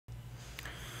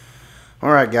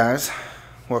Alright guys,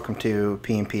 welcome to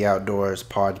P&P Outdoors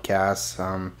podcast.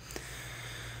 I'm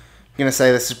going to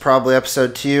say this is probably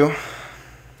episode 2.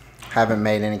 Haven't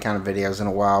made any kind of videos in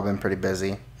a while, been pretty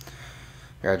busy.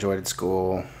 Graduated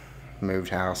school, moved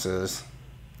houses.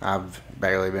 I've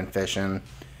barely been fishing.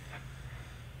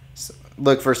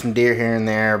 Look for some deer here and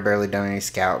there, barely done any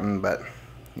scouting, but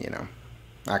you know,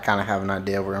 I kind of have an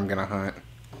idea where I'm going to hunt.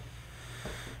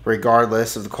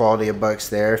 Regardless of the quality of bucks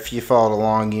there, if you followed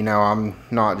along, you know I'm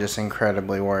not just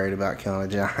incredibly worried about killing a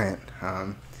giant.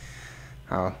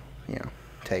 I'll,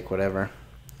 take whatever.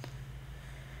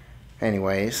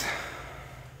 Anyways,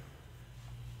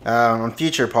 on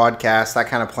future podcasts, I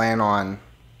kind of plan on,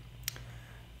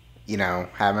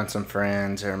 having some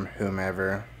friends or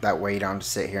whomever. That way you don't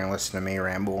just sit here and listen to me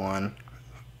ramble on.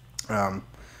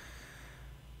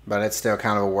 But it's still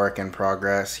kind of a work in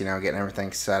progress, getting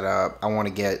everything set up. I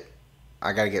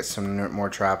got to get some more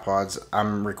tripods.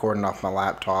 I'm recording off my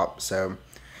laptop, so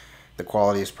the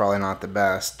quality is probably not the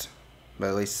best, but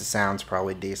at least the sound's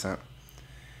probably decent.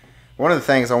 One of the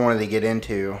things I wanted to get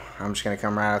into, I'm just going to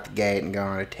come right out the gate and go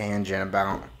on a tangent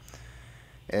about,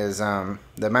 is the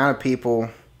amount of people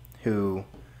who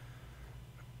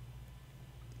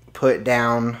put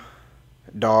down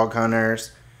dog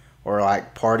hunters or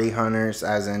like party hunters,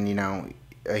 as in,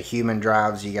 a human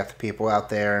drives, you got the people out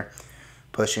there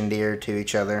pushing deer to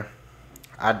each other.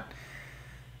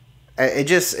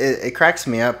 It cracks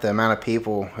me up, the amount of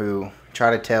people who try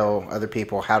to tell other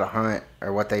people how to hunt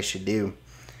or what they should do.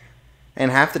 And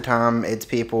half the time it's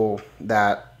people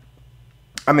that,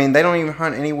 they don't even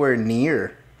hunt anywhere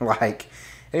near,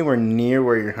 anywhere near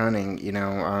where you're hunting,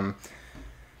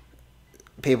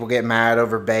 people get mad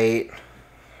over bait,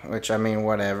 which,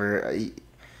 whatever.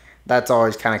 That's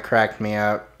always kind of cracked me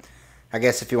up. I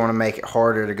guess if you want to make it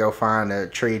harder to go find a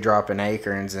tree dropping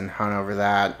acorns and hunt over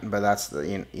that, but that's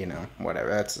the, whatever.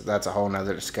 That's a whole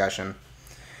nother discussion.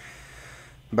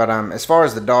 But as far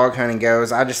as the dog hunting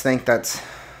goes, I just think it's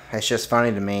just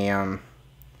funny to me.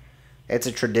 It's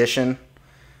a tradition.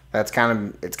 It's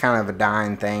kind of a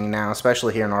dying thing now,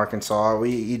 especially here in Arkansas.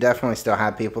 You definitely still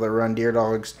have people that run deer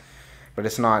dogs, but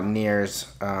it's not near as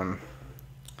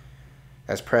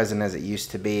present as it used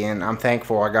to be. And I'm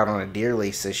thankful I got on a deer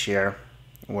lease this year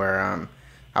where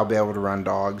I'll be able to run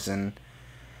dogs and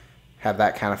have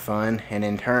that kind of fun. And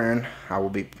in turn, I will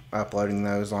be uploading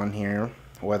those on here,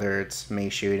 whether it's me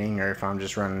shooting or if I'm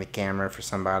just running the camera for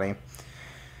somebody,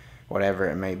 whatever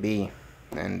it may be.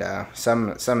 And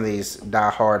some of these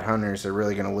die-hard hunters are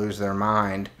really going to lose their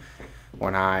mind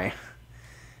when I,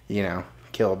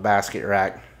 kill a basket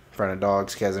rack in front of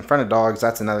dogs. Because in front of dogs,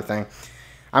 that's another thing.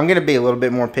 I'm going to be a little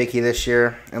bit more picky this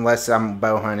year, unless I'm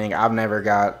bow hunting. I've never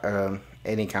got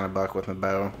any kind of buck with my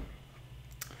bow.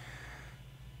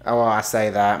 Oh, well, I say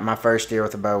that. My first deer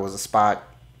with a bow was a spot.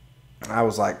 I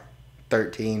was like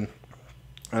 13,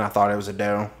 and I thought it was a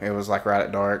doe. It was like right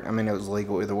at dark. It was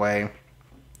legal either way,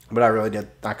 but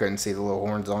I couldn't see the little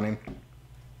horns on him.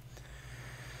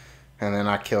 And then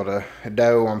I killed a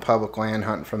doe on public land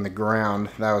hunting from the ground.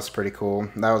 That was pretty cool.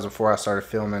 That was before I started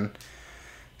filming.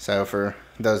 So for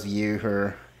those of you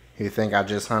who think I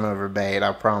just hunt over bait,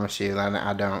 I promise you that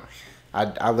I don't.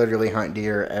 I literally hunt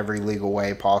deer every legal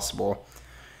way possible.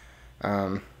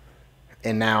 And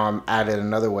now I'm added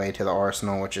another way to the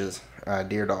arsenal, which is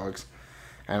deer dogs.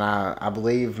 And I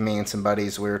believe me and some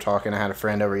buddies, we were talking, I had a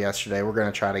friend over yesterday, we're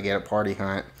going to try to get a party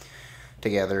hunt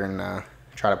together and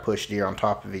try to push deer on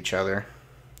top of each other,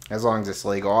 as long as it's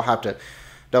legal. I'll have to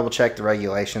double check the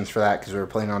regulations for that because we were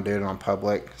planning on doing it on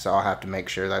public, so I'll have to make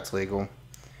sure that's legal.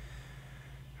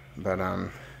 But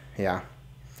yeah.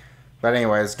 But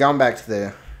anyways, going back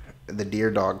to the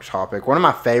deer dog topic, one of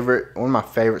my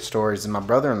favorite stories is my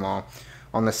brother-in-law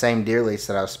on the same deer lease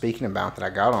that I was speaking about that I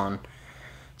got on.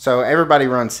 So everybody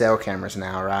runs cell cameras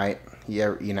now, right?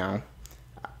 Yeah,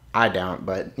 I don't,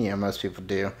 but most people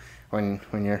do. When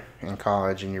you're in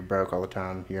college and you're broke all the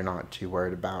time, you're not too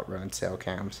worried about running cell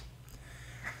cams.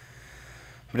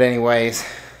 But anyways,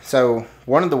 so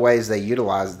one of the ways they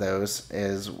utilize those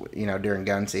is, during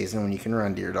gun season when you can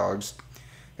run deer dogs,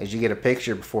 is you get a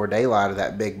picture before daylight of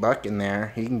that big buck in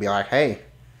there. You can be like, hey,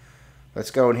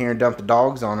 let's go in here and dump the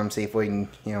dogs on them, see if we can,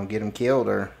 get them killed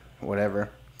or whatever.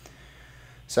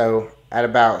 So at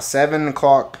about 7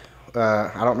 o'clock,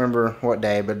 I don't remember what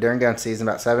day, but during gun season,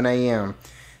 about 7 a.m.,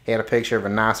 he had a picture of a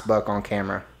nice buck on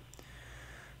camera.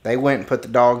 They went and put the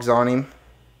dogs on him.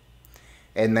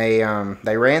 And they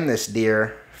ran this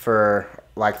deer for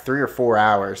like 3 or 4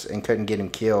 hours and couldn't get him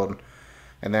killed.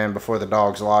 And then before the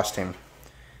dogs lost him.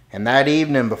 And that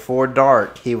evening before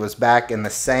dark, he was back in the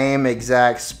same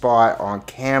exact spot on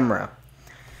camera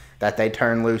that they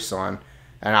turned loose on.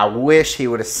 And I wish he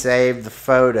would have saved the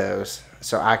photos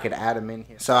so I could add them in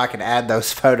here. So I could add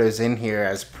those photos in here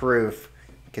as proof,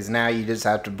 because now you just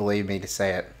have to believe me to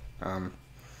say it.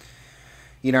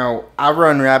 You know, I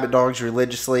run rabbit dogs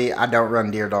religiously. I don't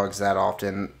run deer dogs that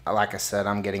often. Like I said,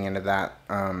 I'm getting into that,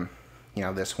 you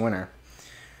know, this winter.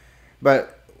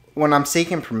 But when I'm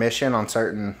seeking permission on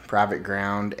certain private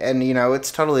ground, and you know,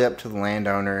 it's totally up to the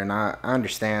landowner, and I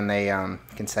understand they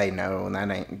can say no,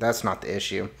 and that's not the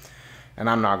issue. And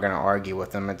I'm not going to argue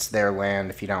with them. It's their land.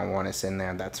 If you don't want us in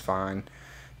there, that's fine.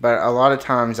 But a lot of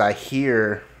times I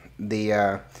hear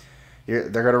they're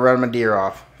going to run my deer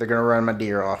off. They're going to run my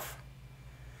deer off.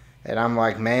 And I'm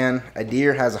like, man, a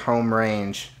deer has a home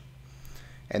range,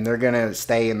 and they're going to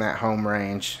stay in that home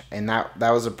range. And that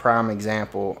was a prime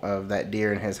example of that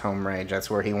deer in his home range.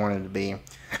 That's where he wanted to be.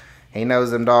 He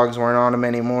knows them dogs weren't on him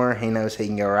anymore. He knows he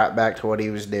can go right back to what he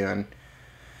was doing.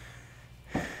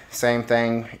 Same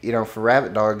thing, you know, for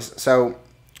rabbit dogs. So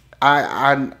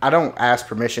I don't ask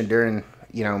permission during,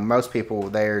 you know, most people,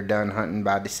 they're done hunting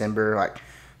by December. Like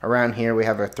around here, we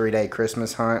have a 3-day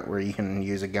Christmas hunt where you can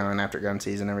use a gun after gun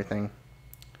season and everything.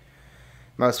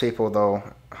 Most people, they'll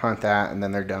hunt that and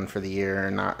then they're done for the year.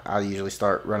 And I usually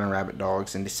start running rabbit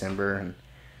dogs in December and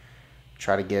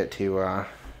try to get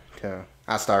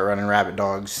I start running rabbit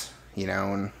dogs, you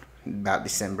know, in about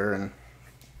December, and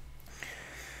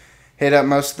hit up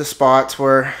most of the spots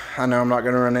where I know I'm not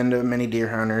going to run into many deer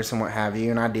hunters and what have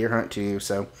you, and I deer hunt too,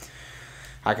 so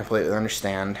I completely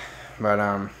understand.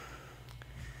 But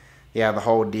yeah, the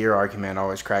whole deer argument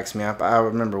always cracks me up. I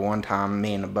remember one time,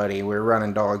 me and a buddy, we were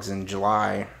running dogs in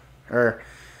July, or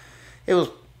it was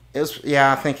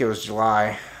yeah, I think it was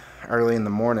July, early in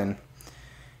the morning,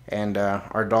 and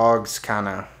our dogs kind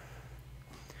of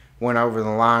went over the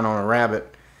line on a rabbit.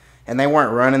 And they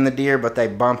weren't running the deer, but they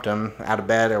bumped them out of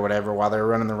bed or whatever while they were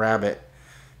running the rabbit.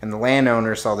 And the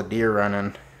landowner saw the deer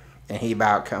running, and he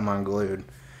about come unglued.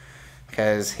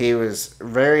 Because he was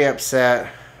very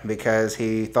upset because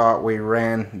he thought we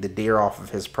ran the deer off of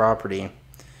his property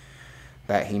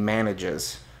that he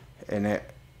manages. And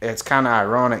it's kind of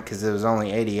ironic because it was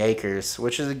only 80 acres,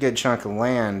 which is a good chunk of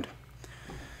land.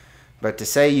 But to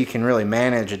say you can really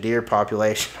manage a deer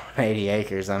population on 80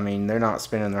 acres, I mean, they're not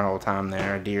spending their whole time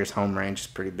there. A deer's home range is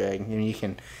pretty big. You know, you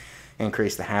can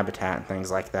increase the habitat and things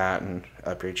like that and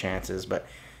up your chances. But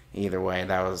either way,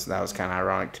 that was kind of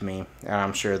ironic to me. And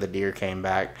I'm sure the deer came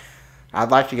back.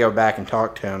 I'd like to go back and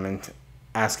talk to him and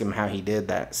ask him how he did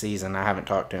that season. I haven't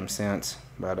talked to him since.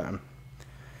 But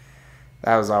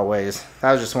that was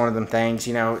just one of them things.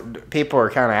 You know, people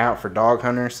are kind of out for dog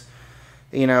hunters.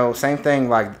 You know, same thing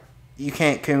like, you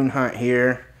can't coon hunt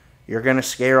here. You're going to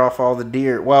scare off all the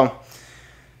deer. Well,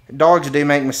 dogs do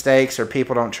make mistakes, or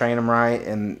people don't train them right,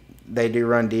 and they do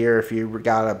run deer. If you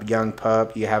got a young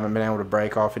pup, you haven't been able to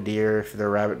break off a deer, if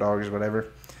they're rabbit dogs or whatever.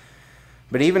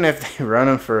 But even if they run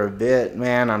them for a bit,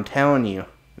 man, I'm telling you,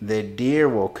 the deer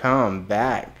will come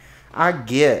back. I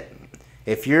get,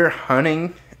 if you're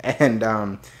hunting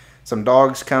and some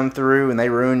dogs come through and they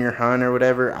ruin your hunt or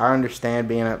whatever, I understand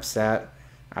being upset.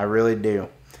 I really do.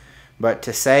 But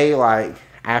to say like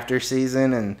after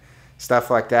season and stuff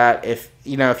like that, if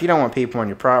you don't want people on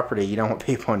your property, you don't want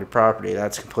people on your property.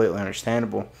 That's completely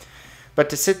understandable. But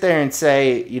to sit there and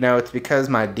say, you know, it's because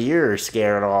my deer are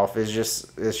scared off it's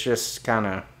just kind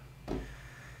of,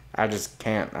 I just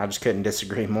couldn't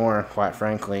disagree more, quite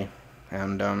frankly.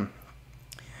 And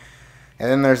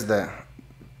then there's the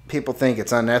people think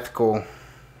it's unethical,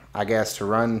 I guess, to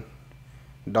run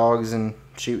dogs and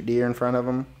shoot deer in front of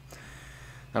them.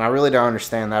 And I really don't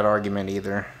understand that argument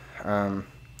either.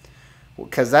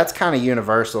 Because that's kind of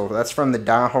universal. That's from the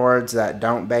diehards that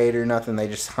don't bait or nothing. They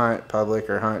just hunt public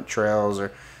or hunt trails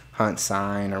or hunt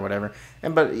sign or whatever.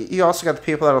 But you also got the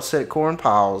people that'll sit at corn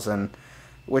piles, and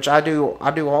which I do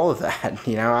all of that.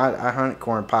 You know, I hunt at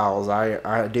corn piles.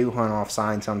 I do hunt off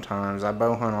sign sometimes. I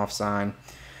bow hunt off sign.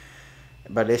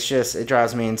 But it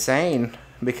drives me insane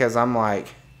because I'm like,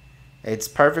 it's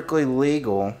perfectly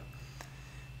legal.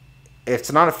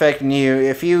 It's not affecting you.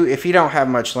 If you don't have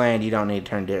much land, you don't need to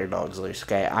turn deer dogs loose.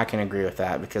 Okay, I can agree with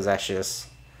that because that's just,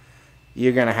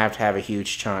 you're gonna have to have a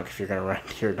huge chunk if you're gonna run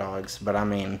deer dogs. But I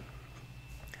mean,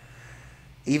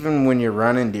 even when you're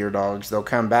running deer dogs, they'll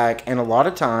come back. And a lot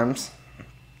of times,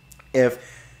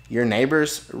 if your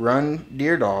neighbors run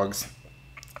deer dogs,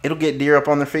 it'll get deer up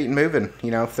on their feet and moving.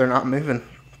 You know, if they're not moving.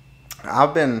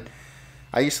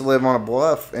 I used to live on a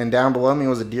bluff, and down below me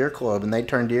was a deer club, and they'd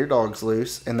turn deer dogs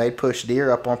loose, and they'd push deer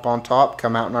up on top,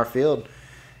 come out in our field.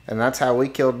 And that's how we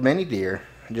killed many deer,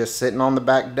 just sitting on the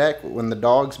back deck when the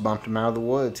dogs bumped them out of the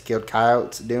woods. Killed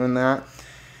coyotes doing that.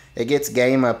 It gets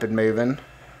game up and moving.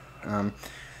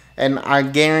 And I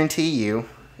guarantee you,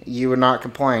 you would not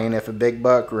complain if a big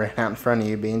buck ran out in front of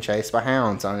you being chased by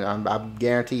hounds. I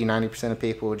guarantee you 90% of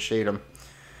people would shoot them.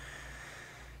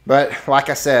 But like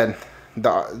I said,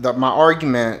 my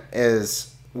argument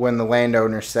is when the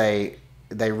landowners say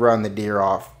they run the deer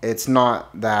off, it's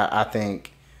not that I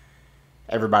think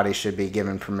everybody should be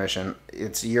given permission.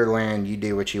 It's your land. You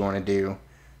do what you want to do.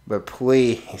 But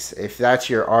please, if that's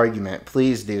your argument,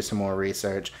 please do some more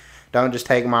research. Don't just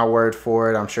take my word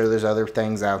for it. I'm sure there's other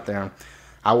things out there.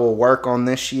 I will work on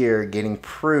this year getting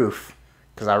proof,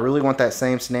 because I really want that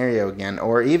same scenario again.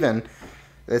 Or even,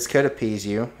 this could appease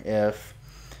you, if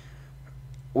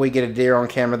we get a deer on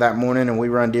camera that morning and we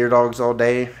run deer dogs all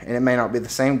day, and it may not be the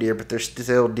same deer, but there's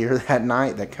still deer that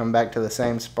night that come back to the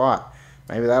same spot.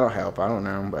 Maybe that'll help. I don't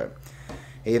know. But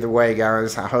either way,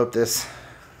 guys, I hope this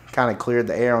kind of cleared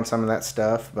the air on some of that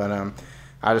stuff. But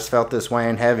I just felt this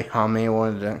weighing heavy on me. I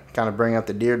wanted to kind of bring up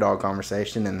the deer dog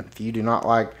conversation. And if you do not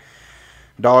like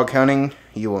dog hunting,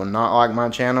 you will not like my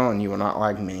channel, and you will not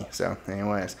like me. So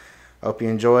anyways, hope you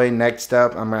enjoy. Next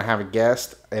up, I'm going to have a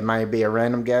guest. It may be a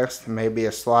random guest, maybe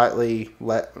a slightly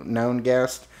known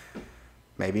guest,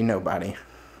 maybe nobody.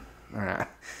 All right.